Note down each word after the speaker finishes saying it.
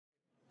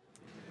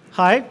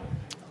Hi,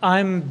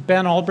 I'm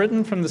Ben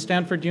Albritton from the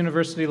Stanford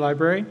University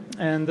Library,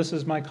 and this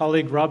is my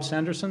colleague Rob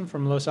Sanderson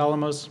from Los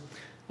Alamos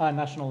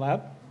National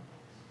Lab.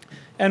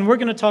 And we're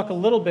going to talk a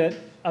little bit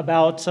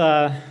about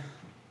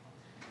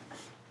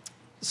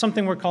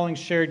something we're calling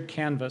shared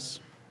canvas,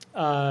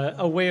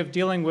 a way of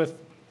dealing with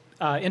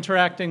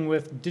interacting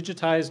with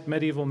digitized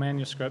medieval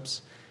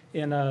manuscripts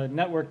in a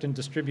networked and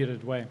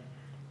distributed way.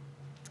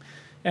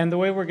 And the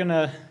way we're going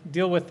to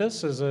deal with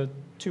this as a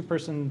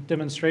two-person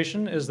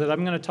demonstration is that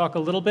I'm going to talk a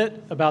little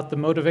bit about the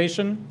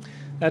motivation,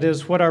 that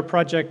is, what our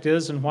project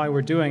is and why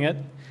we're doing it.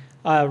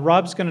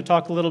 Rob's going to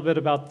talk a little bit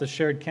about the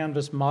shared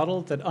canvas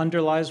model that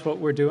underlies what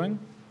we're doing.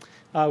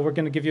 We're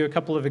going to give you a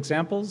couple of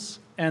examples,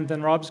 and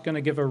then Rob's going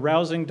to give a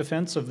rousing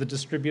defense of the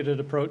distributed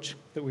approach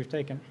that we've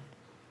taken.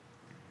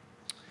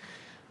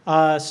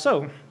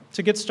 So,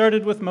 to get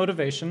started with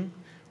motivation,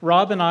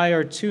 Rob and I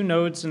are two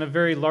nodes in a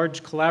very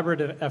large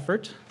collaborative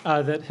effort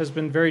that has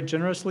been very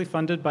generously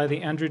funded by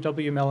the Andrew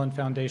W. Mellon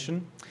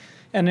Foundation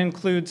and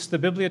includes the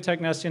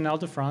Bibliothèque Nationale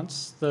de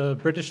France, the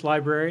British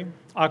Library,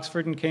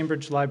 Oxford and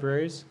Cambridge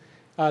Libraries,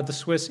 the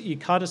Swiss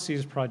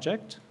eCodices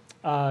Project,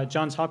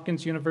 Johns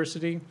Hopkins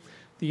University,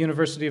 the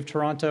University of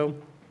Toronto,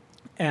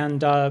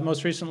 and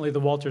most recently the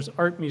Walters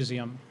Art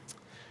Museum.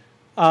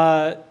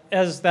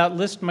 As that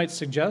list might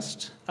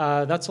suggest,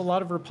 that's a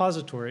lot of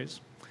repositories.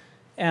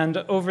 And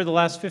over the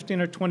last 15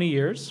 or 20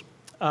 years,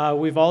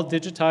 we've all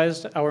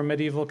digitized our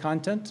medieval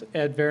content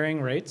at varying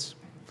rates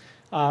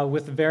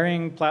with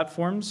varying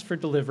platforms for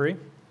delivery.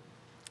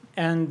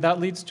 And that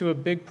leads to a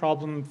big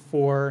problem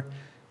for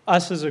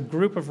us as a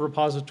group of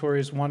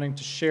repositories wanting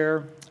to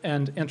share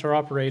and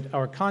interoperate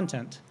our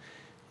content,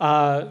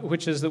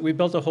 which is that we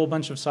built a whole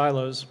bunch of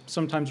silos,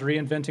 sometimes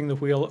reinventing the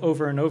wheel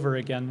over and over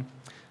again,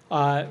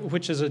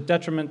 which is a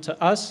detriment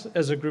to us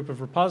as a group of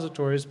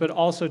repositories, but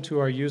also to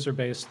our user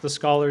base, the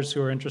scholars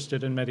who are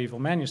interested in medieval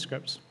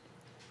manuscripts.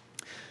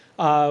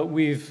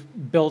 We've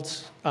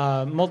built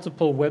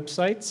multiple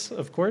websites,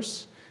 of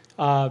course.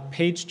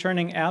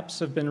 Page-turning apps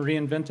have been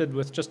reinvented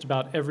with just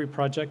about every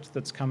project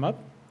that's come up.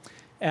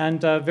 And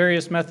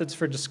various methods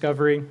for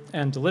discovery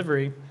and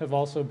delivery have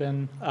also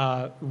been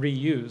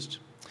reused,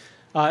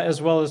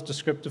 as well as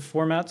descriptive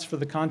formats for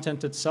the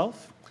content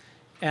itself,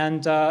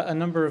 and a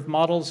number of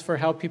models for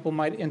how people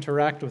might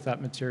interact with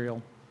that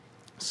material.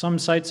 Some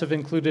sites have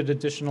included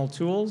additional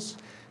tools.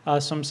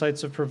 Some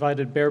sites have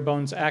provided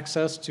bare-bones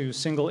access to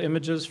single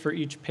images for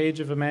each page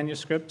of a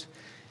manuscript.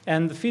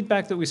 And the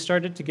feedback that we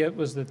started to get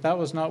was that that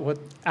was not what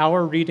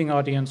our reading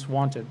audience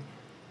wanted.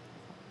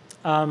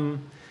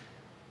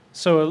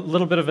 So a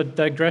little bit of a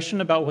digression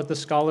about what the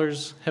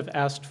scholars have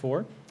asked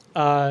for.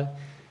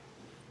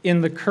 In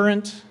the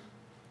current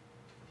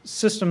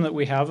system that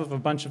we have of a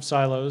bunch of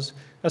silos,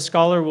 a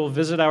scholar will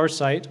visit our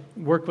site,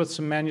 work with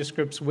some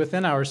manuscripts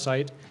within our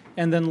site,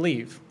 and then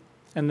leave,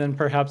 and then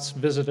perhaps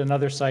visit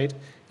another site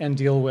and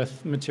deal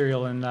with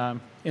material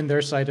in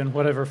their site in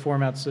whatever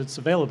formats it's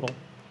available.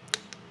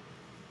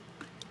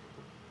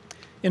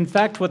 In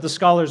fact, what the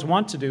scholars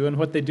want to do and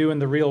what they do in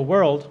the real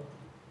world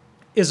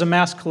is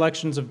amass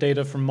collections of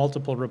data from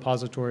multiple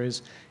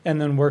repositories and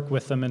then work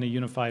with them in a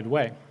unified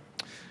way.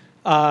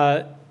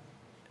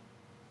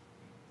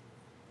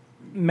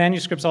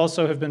 Manuscripts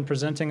also have been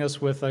presenting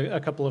us with a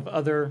couple of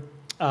other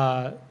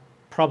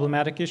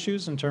problematic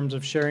issues in terms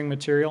of sharing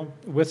material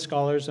with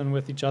scholars and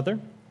with each other,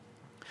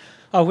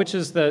 which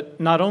is that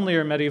not only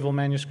are medieval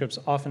manuscripts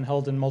often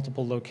held in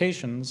multiple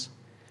locations,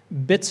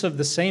 bits of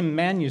the same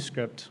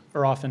manuscript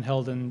are often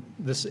held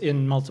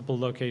in multiple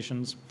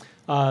locations.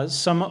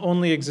 Some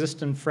only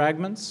exist in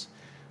fragments.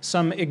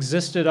 Some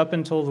existed up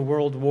until the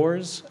World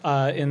Wars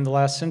in the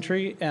last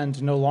century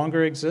and no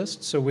longer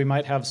exist, so we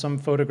might have some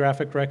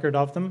photographic record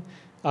of them,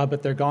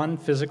 but they're gone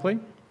physically.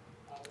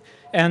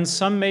 And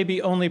some may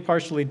be only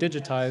partially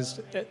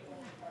digitized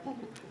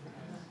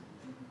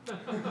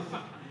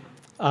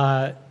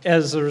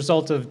as a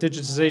result of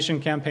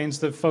digitization campaigns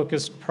that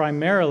focused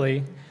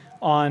primarily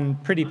on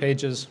pretty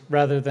pages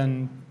rather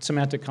than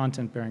semantic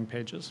content-bearing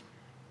pages.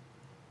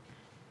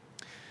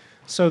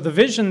 So the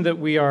vision that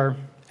we are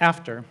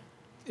after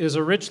is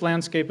a rich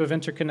landscape of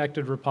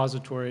interconnected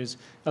repositories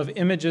of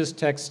images,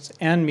 texts,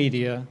 and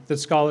media that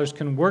scholars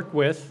can work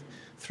with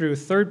through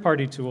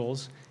third-party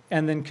tools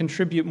and then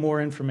contribute more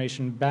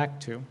information back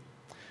to.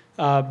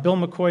 Bill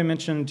McCoy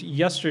mentioned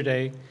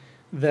yesterday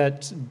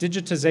that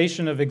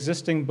digitization of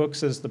existing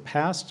books is the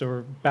past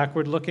or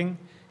backward-looking,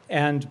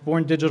 and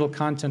born digital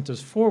content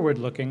is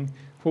forward-looking.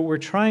 What we're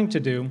trying to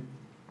do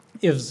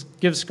is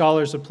give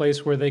scholars a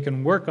place where they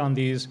can work on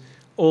these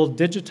old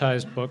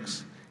digitized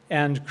books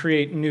and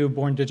create new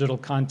born digital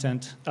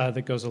content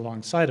that goes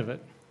alongside of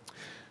it.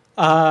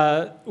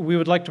 We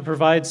would like to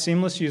provide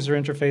seamless user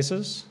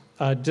interfaces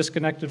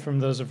disconnected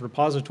from those of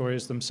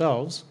repositories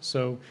themselves,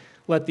 so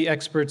let the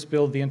experts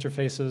build the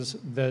interfaces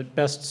that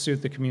best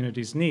suit the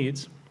community's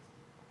needs.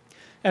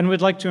 And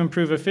we'd like to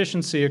improve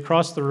efficiency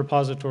across the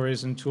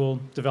repositories and tool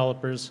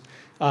developers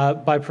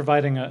by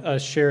providing a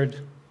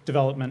shared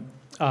development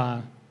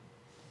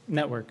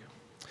network.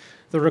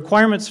 The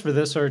requirements for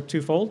this are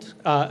twofold: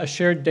 a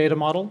shared data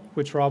model,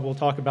 which Rob will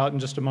talk about in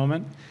just a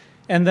moment,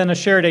 and then a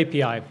shared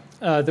API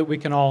that we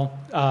can all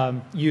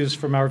use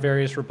from our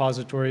various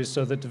repositories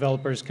so that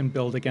developers can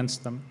build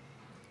against them.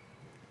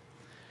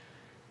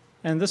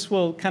 And this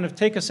will kind of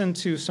take us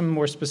into some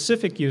more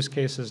specific use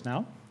cases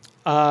now.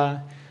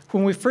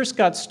 When we first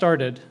got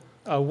started,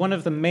 one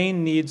of the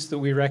main needs that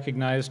we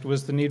recognized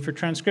was the need for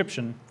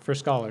transcription for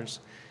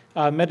scholars.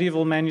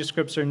 Medieval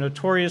manuscripts are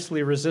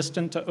notoriously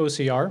resistant to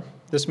OCR.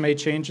 This may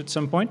change at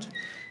some point,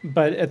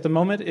 but at the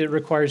moment it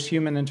requires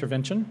human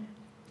intervention.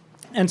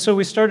 And so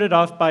we started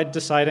off by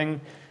deciding,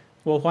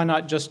 well, why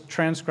not just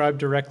transcribe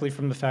directly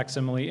from the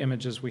facsimile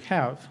images we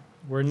have?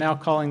 We're now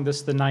calling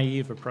this the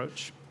naive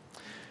approach.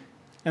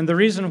 And the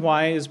reason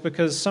why is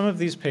because some of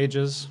these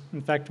pages,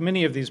 in fact,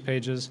 many of these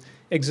pages,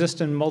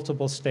 exist in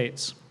multiple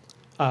states.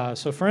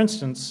 So for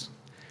instance,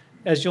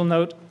 as you'll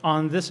note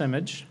on this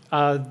image,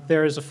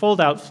 there is a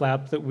fold-out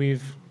flap that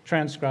we've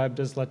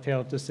transcribed as La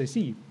Terre de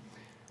Cécile.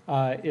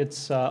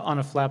 It's on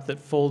a flap that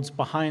folds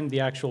behind the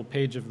actual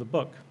page of the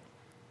book.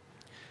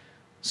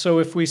 So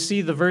if we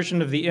see the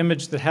version of the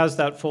image that has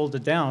that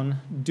folded down,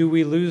 do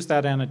we lose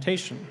that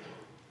annotation?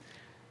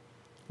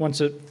 Once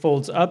it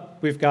folds up,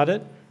 we've got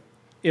it.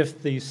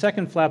 If the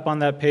second flap on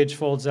that page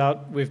folds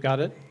out, we've got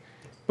it.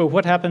 But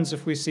what happens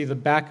if we see the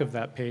back of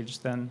that page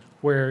then,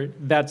 where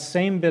that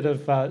same bit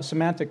of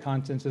semantic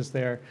content is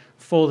there,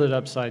 folded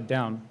upside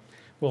down?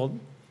 Well,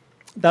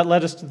 that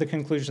led us to the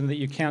conclusion that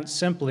you can't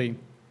simply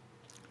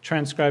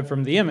transcribe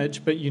from the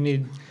image, but you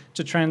need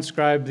to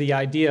transcribe the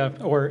idea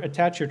or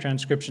attach your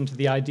transcription to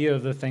the idea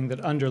of the thing that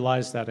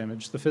underlies that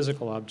image, the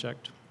physical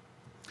object.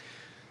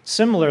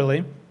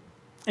 Similarly,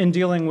 in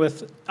dealing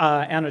with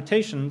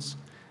annotations,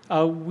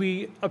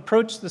 we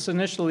approached this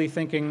initially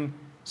thinking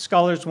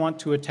scholars want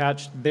to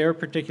attach their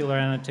particular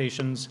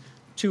annotations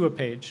to a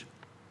page.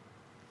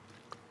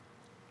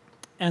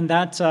 And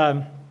that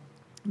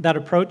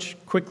approach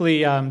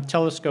quickly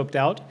telescoped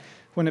out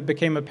when it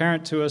became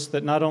apparent to us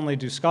that not only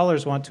do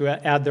scholars want to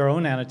add their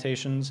own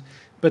annotations,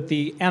 but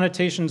the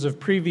annotations of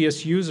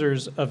previous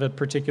users of a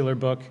particular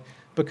book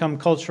become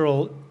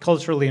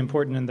culturally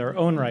important in their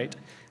own right.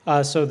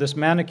 So this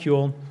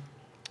manicule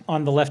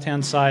on the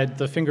left-hand side,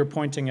 the finger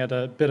pointing at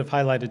a bit of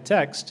highlighted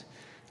text,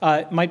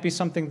 might be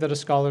something that a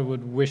scholar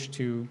would wish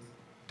to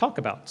talk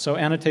about. So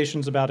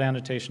annotations,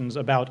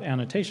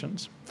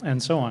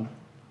 and so on.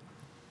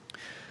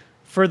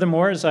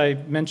 Furthermore, as I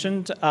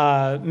mentioned,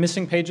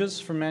 missing pages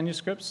from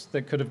manuscripts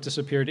that could have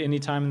disappeared any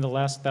time in the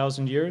last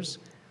 1,000 years,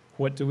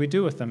 what do we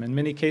do with them? In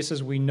many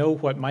cases, we know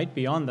what might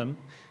be on them,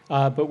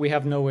 but we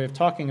have no way of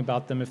talking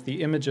about them if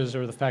the images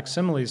or the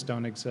facsimiles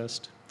don't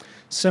exist.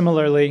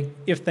 Similarly,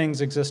 if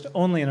things exist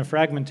only in a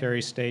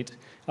fragmentary state,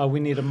 we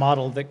need a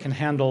model that can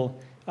handle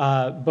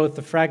both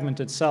the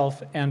fragment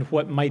itself and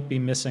what might be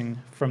missing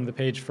from the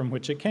page from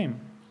which it came.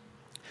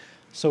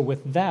 So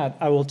with that,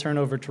 I will turn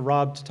over to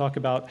Rob to talk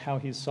about how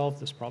he's solved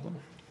this problem.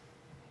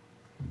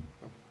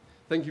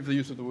 Thank you for the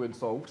use of the word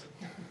solved.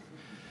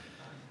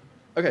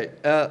 Okay,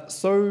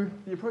 so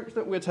the approach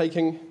that we're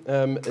taking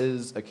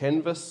is a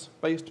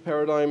canvas-based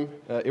paradigm.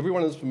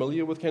 Everyone is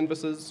familiar with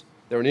canvases.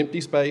 They're an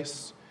empty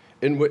space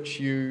in which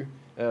you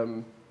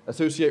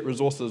associate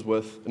resources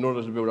with in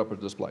order to build up a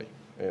display.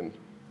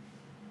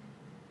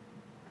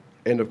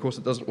 And of course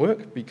it doesn't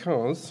work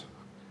because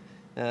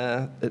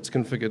it's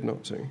configured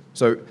not to.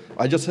 So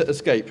I just hit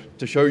escape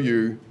to show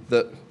you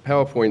that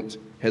PowerPoint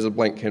has a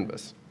blank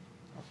canvas.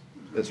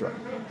 That's right.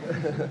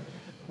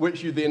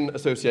 Which you then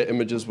associate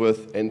images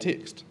with and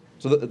text.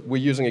 So that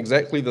we're using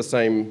exactly the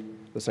same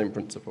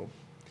principle.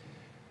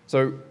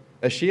 So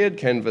a shared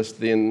canvas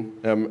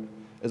then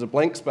is a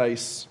blank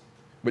space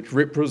which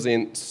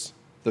represents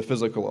the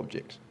physical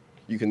object.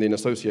 You can then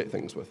associate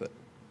things with it.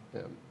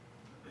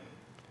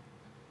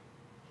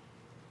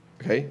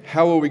 Okay,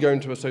 how are we going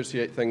to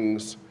associate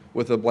things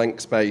with a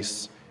blank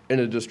space in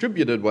a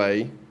distributed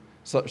way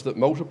such that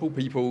multiple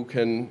people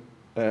can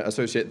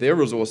associate their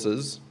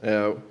resources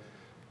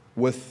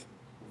with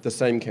the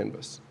same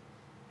canvas?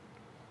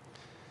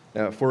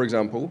 For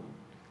example,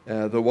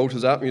 the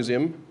Walters Art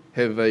Museum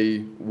have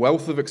a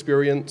wealth of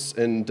experience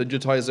in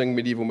digitizing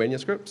medieval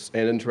manuscripts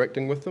and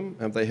interacting with them.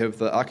 They have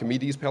the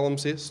Archimedes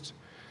palimpsest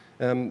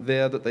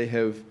there that they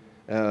have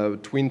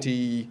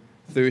 20,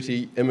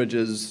 30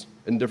 images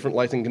in different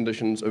lighting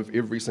conditions of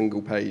every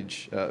single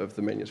page of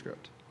the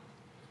manuscript.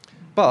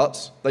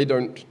 But they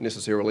don't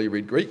necessarily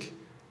read Greek.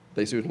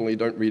 They certainly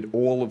don't read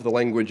all of the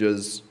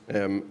languages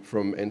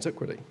from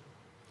antiquity.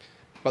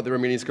 But there are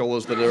many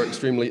scholars that are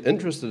extremely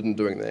interested in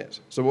doing that.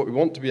 So what we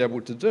want to be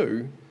able to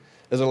do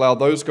is allow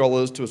those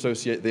scholars to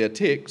associate their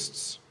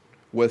texts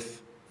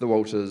with the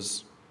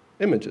Walters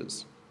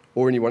images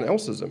or anyone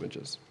else's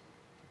images.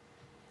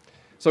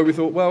 So we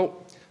thought,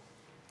 well,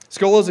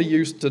 scholars are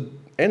used to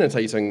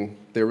annotating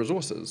their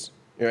resources,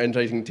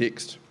 annotating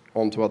text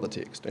onto other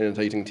text,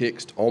 annotating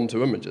text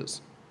onto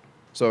images.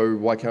 So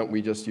why can't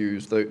we just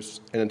use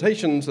those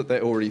annotations that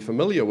they're already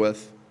familiar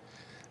with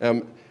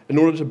in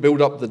order to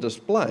build up the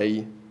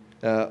display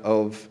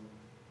of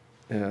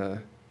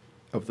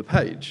the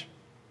page?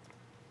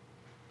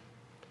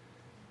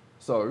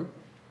 So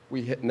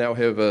we now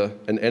have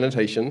an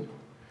annotation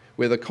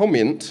where the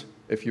comment,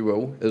 if you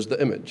will, is the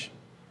image.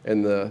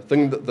 And the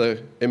thing that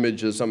the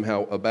image is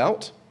somehow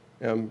about,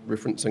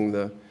 referencing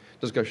the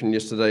discussion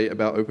yesterday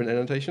about open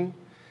annotation,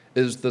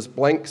 is this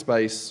blank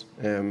space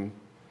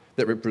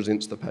that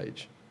represents the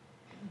page.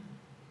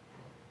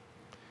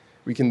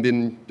 We can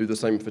then do the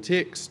same for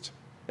text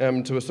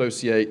to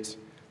associate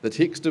the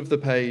text of the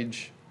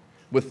page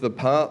with the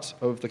part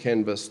of the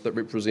canvas that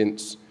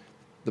represents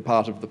the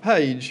part of the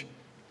page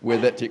where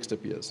that text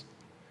appears.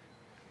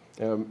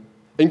 In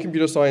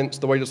computer science,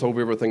 the way to solve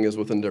everything is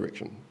with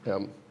indirection.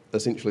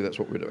 Essentially, that's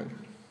what we're doing.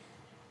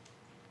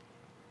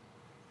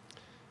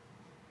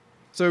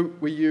 So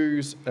we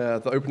use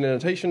the open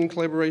annotation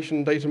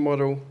collaboration data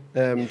model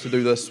to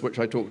do this, which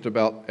I talked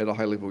about at a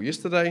high level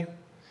yesterday.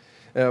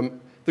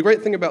 The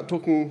great thing about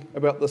talking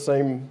about the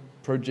same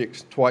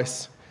project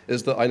twice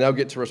is that I now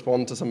get to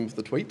respond to some of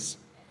the tweets.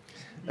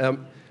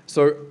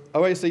 So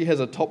OAC has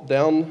a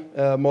top-down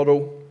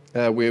model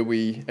where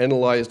we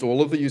analyzed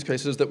all of the use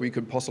cases that we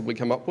could possibly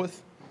come up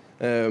with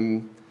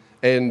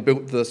and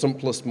built the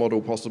simplest model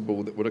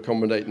possible that would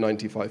accommodate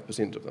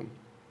 95% of them.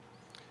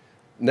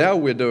 Now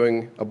we're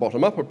doing a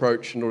bottom-up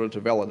approach in order to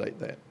validate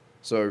that.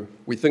 So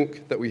we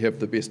think that we have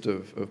the best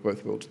of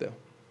both worlds there.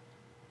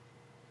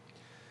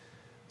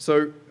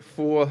 So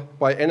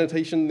by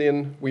annotation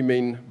then, we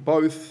mean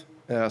both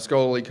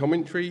scholarly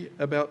commentary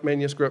about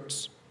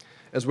manuscripts,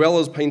 as well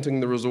as painting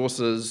the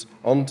resources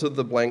onto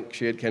the blank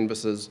shared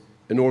canvases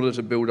in order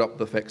to build up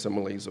the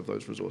facsimiles of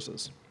those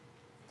resources.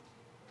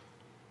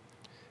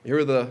 Here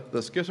are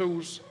the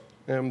skittles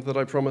that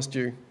I promised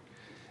you.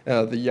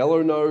 The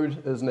yellow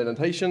node is an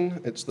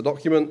annotation, it's the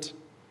document.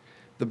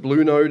 The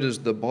blue node is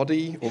the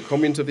body or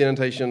comment of the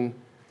annotation,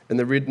 and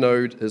the red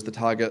node is the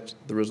target,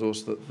 the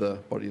resource that the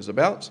body is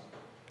about.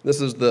 This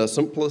is the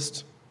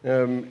simplest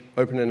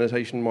open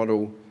annotation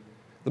model.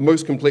 The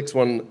most complex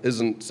one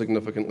isn't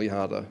significantly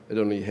harder. It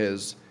only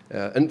has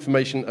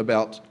information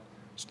about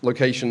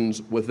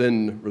locations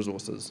within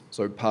resources,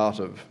 so part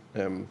of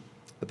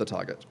the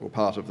target or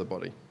part of the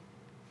body.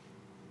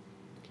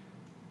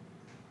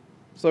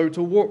 So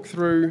to walk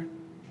through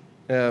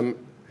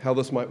how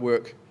this might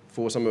work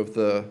for some of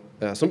the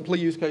simpler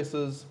use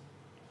cases,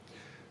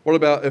 what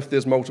about if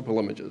there's multiple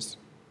images?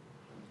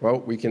 Well,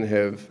 we can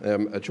have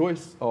a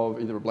choice of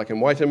either a black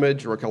and white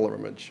image or a color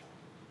image.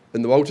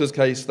 In the Walters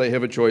case, they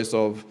have a choice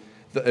of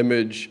the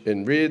image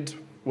in red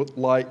with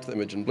light, the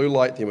image in blue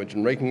light, the image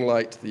in raking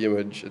light, the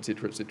image, et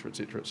cetera, et cetera, et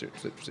cetera, et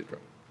cetera, et cetera.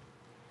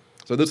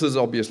 So this is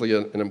obviously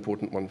an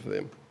important one for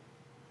them.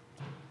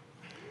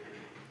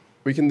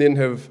 We can then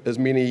have as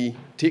many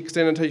text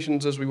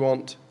annotations as we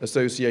want,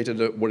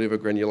 associated at whatever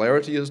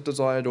granularity is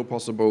desired or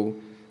possible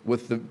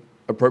with the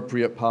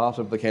appropriate part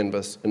of the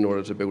canvas in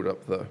order to build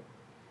up the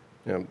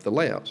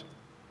layout.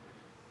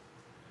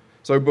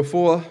 So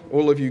before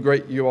all of you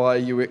great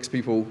UI, UX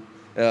people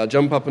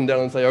jump up and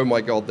down and say, oh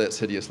my God, that's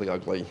hideously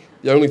ugly.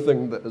 The only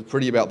thing that is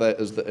pretty about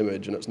that is the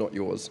image and it's not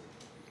yours.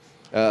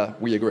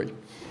 We agree.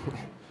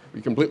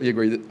 We completely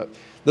agree that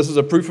this is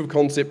a proof of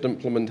concept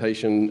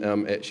implementation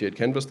at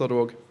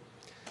sharedcanvas.org.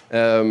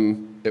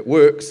 It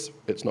works,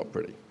 it's not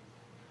pretty.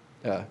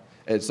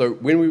 And so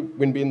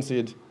when Ben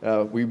said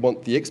we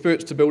want the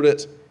experts to build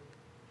it,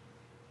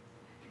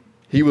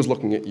 he was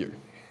looking at you.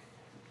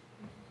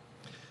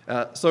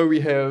 So we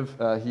have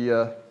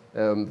here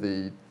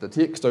the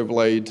text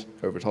overlaid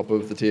over top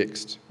of the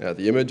text,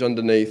 the image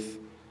underneath,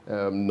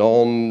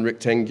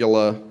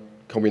 non-rectangular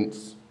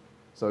comments.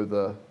 So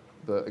the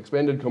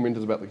expanded comment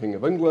is about the King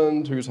of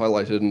England, who's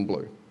highlighted in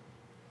blue.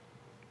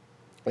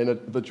 And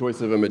the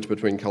choice of image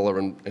between color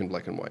and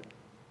black and white.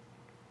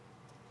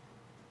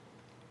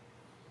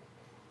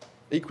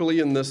 Equally,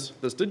 in this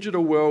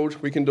digital world,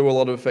 we can do a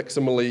lot of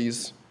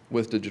facsimiles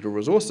with digital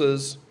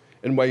resources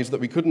in ways that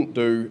we couldn't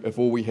do if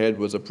all we had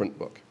was a print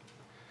book.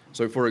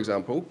 So, for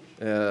example,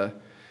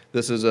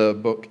 this is a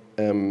book,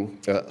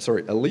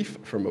 a leaf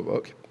from a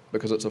book,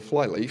 because it's a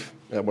fly leaf,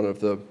 one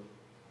of the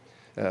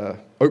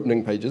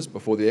opening pages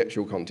before the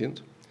actual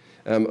content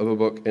of a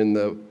book in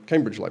the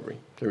Cambridge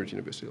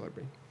University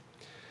Library.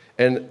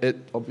 And it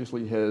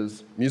obviously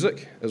has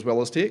music as well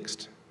as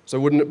text. So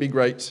wouldn't it be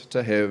great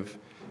to have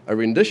a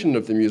rendition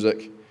of the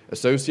music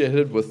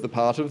associated with the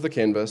part of the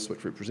canvas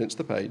which represents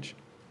the page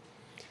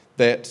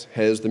that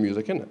has the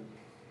music in it?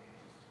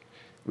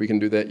 We can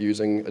do that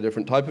using a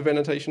different type of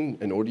annotation,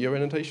 an audio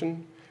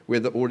annotation,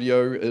 where the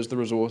audio is the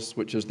resource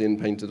which is then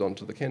painted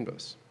onto the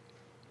canvas.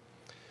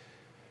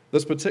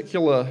 This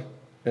particular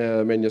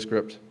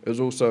manuscript is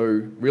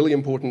also really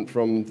important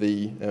from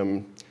the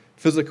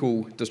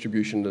physical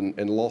distribution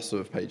and loss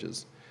of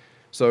pages.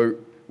 So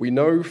we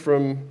know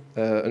from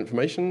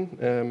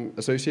information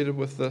associated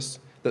with this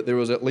that there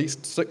was at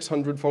least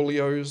 600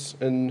 folios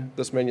in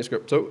this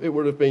manuscript. So it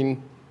would have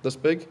been this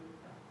big.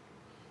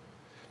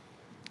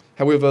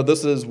 However,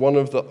 this is one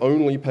of the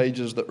only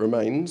pages that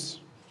remains,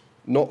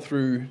 not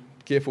through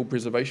careful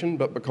preservation,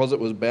 but because it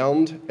was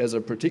bound as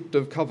a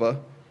protective cover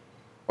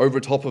over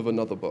top of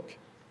another book.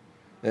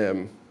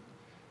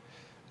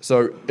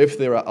 So if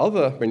there are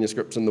other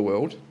manuscripts in the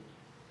world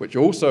which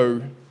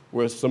also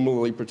were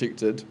similarly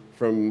protected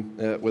from,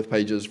 with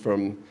pages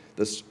from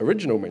this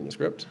original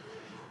manuscript,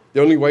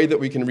 the only way that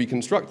we can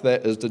reconstruct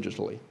that is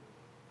digitally.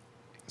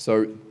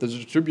 So the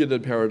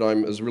distributed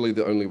paradigm is really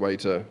the only way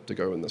to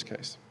go in this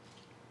case.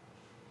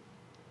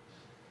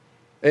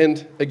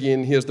 And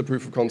again, here's the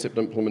proof of concept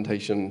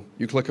implementation.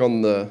 You click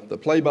on the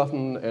play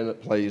button and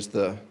it plays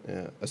the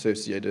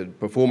associated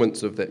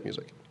performance of that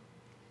music.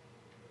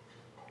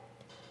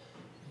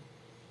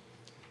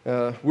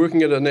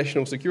 Working at a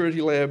national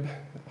security lab,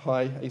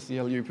 hi,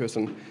 ACLU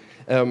person,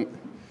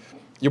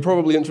 you're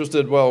probably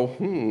interested, well,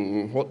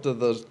 what do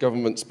the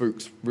government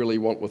spooks really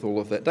want with all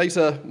of that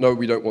data? No,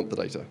 we don't want the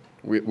data.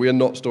 We are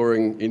not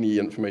storing any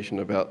information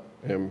about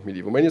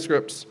medieval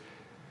manuscripts.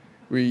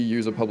 We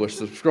use a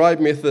publish-subscribe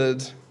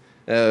method.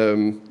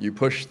 You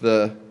push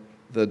the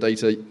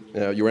data,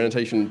 your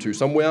annotation to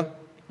somewhere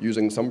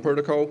using some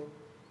protocol,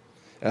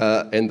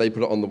 and they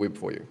put it on the web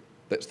for you.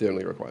 That's the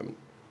only requirement.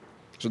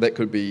 So that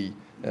could be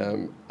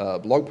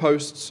blog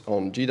posts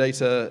on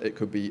GData. It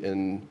could be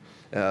in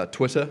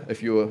Twitter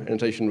if your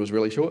annotation was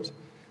really short.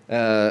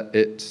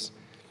 It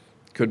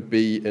could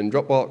be in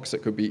Dropbox.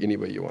 It could be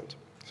anywhere you want.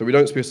 So we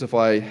don't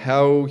specify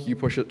how you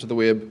push it to the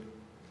web.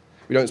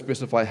 We don't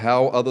specify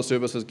how other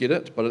services get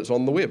it, but it's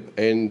on the web,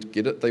 and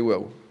get it they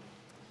will.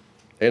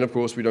 And of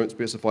course, we don't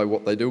specify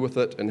what they do with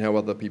it and how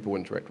other people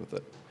interact with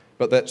it.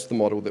 But that's the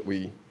model that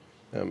we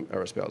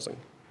are espousing.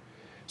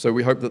 So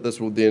we hope that this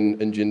will then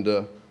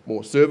engender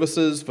more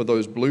services for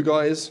those blue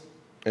guys,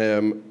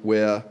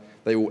 where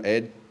they will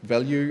add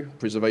value,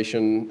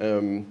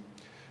 preservation,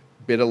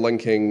 better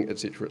linking, et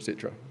cetera, et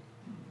cetera.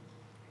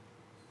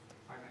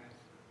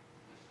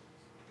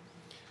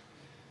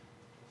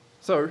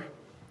 So,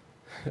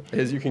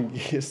 as you can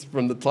guess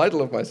from the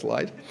title of my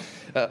slide,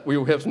 we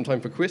will have some time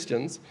for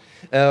questions.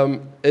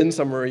 In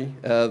summary,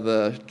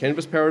 the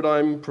Canvas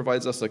paradigm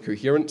provides us a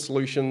coherent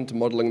solution to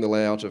modeling the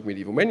layout of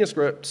medieval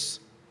manuscripts, ...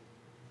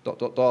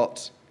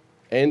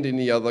 and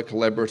any other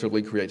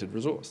collaboratively created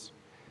resource.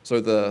 So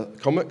the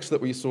comics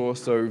that we saw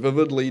so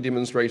vividly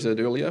demonstrated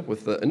earlier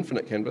with the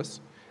infinite canvas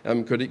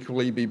could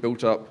equally be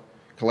built up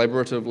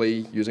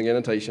collaboratively using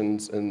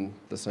annotations in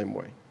the same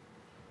way.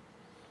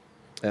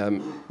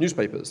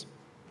 Newspapers,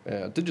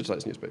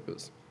 digitized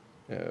newspapers,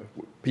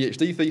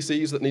 PhD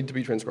theses that need to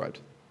be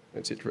transcribed,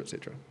 et cetera, et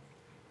cetera.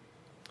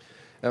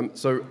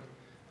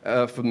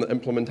 From the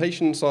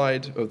implementation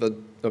side of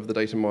the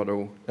data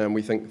model,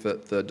 we think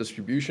that the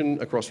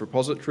distribution across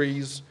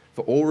repositories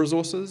for all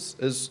resources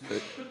is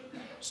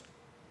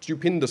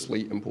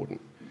stupendously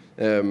important.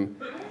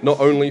 Not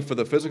only for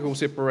the physical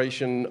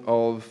separation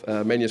of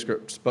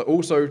manuscripts, but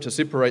also to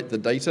separate the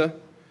data,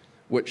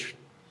 which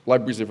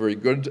libraries are very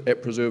good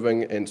at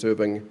preserving and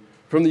serving,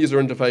 from the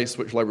user interface,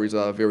 which libraries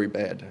are very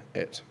bad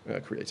at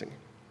creating.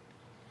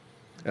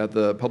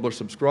 The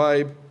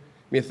publish-subscribe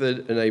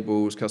method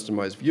enables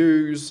customized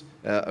views,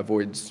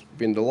 avoids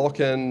vendor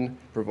lock-in,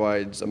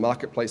 provides a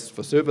marketplace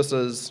for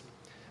services,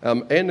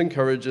 and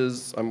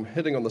encourages, I'm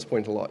hitting on this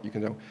point a lot, you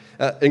can tell,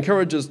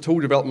 encourages tool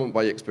development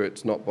by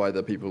experts, not by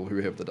the people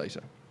who have the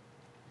data.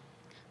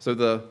 So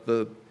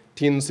the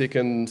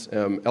 10-second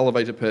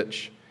elevator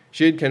pitch,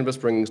 shared canvas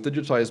brings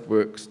digitized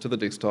works to the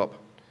desktop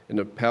in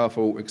a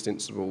powerful,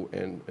 extensible,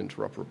 and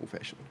interoperable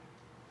fashion.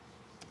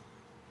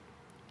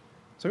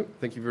 So,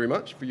 thank you very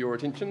much for your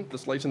attention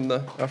this late in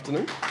the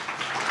afternoon.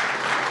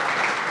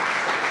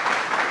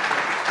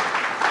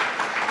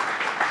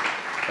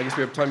 I guess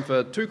we have time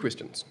for 2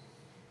 questions.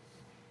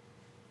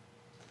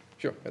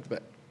 Sure, at the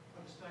back.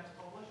 Are the stacks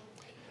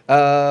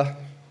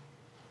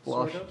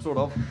published? Sort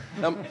of.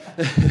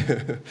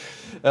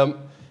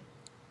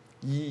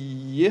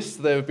 Yes,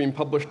 they have been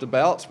published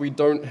about. We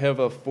don't have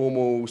a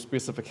formal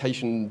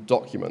specification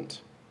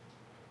document.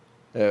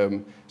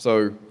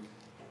 So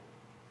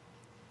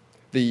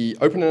the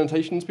open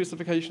annotation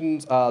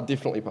specifications are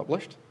definitely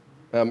published,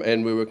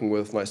 and we're working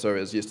with NISO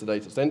as yesterday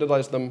to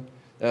standardize them.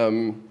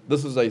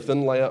 This is a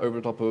thin layer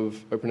over top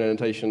of open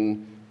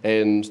annotation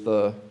and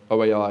the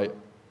OAI,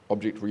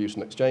 object reuse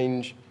and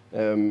exchange,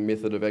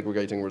 method of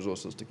aggregating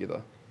resources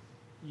together.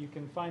 You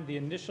can find the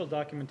initial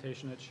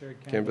documentation at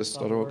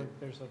sharedcanvas.org.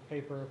 There's a white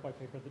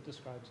paper that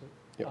describes it,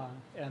 yep.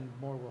 And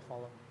more will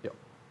follow. Yep.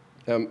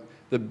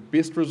 The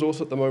best resource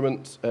at the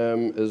moment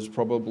is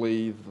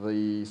probably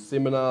the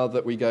seminar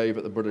that we gave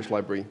at the British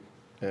Library,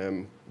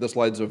 the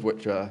slides of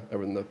which are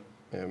in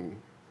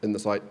the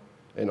site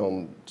and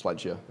on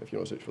SlideShare if you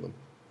want to search for them.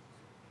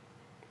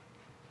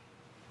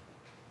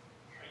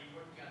 Are you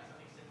working on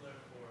something similar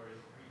for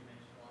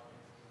three-dimensional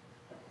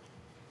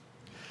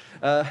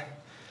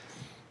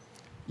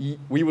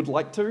objects? We would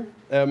like to.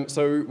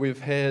 So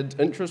we've had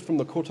interest from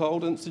the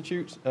Courtauld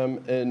Institute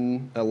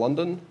in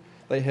London.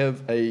 They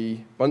have a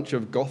bunch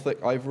of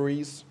Gothic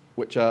ivories,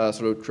 which are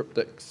sort of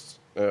triptychs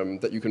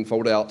that you can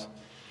fold out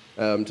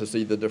to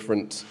see the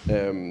different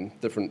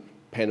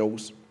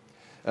panels.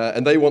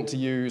 And they want to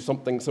use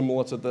something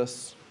similar to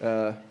this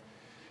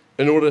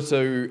in order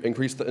to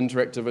increase the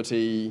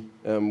interactivity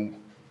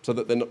so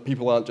that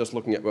people aren't just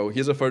looking at, well,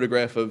 here's a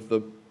photograph of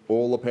the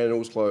all the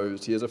panels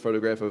closed, here's a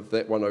photograph of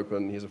that one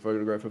open, here's a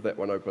photograph of that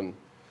one open.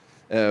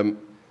 The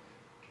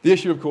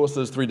issue, of course,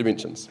 is 3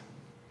 dimensions.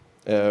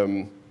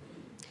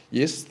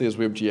 Yes, there's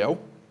WebGL.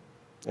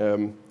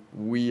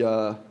 We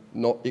are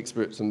not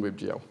experts in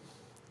WebGL.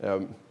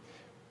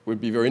 We'd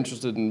be very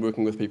interested in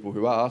working with people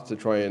who are to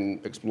try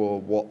and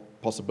explore what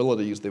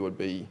possibilities there would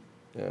be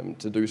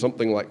to do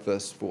something like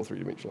this for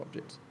 3-dimensional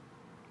objects.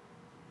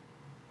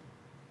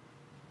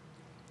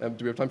 Do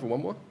we have time for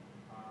one more?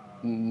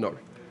 No.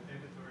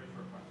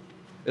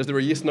 Is there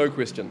a yes/no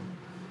question?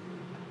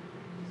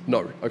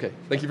 No. Okay.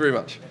 Thank you very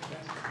much.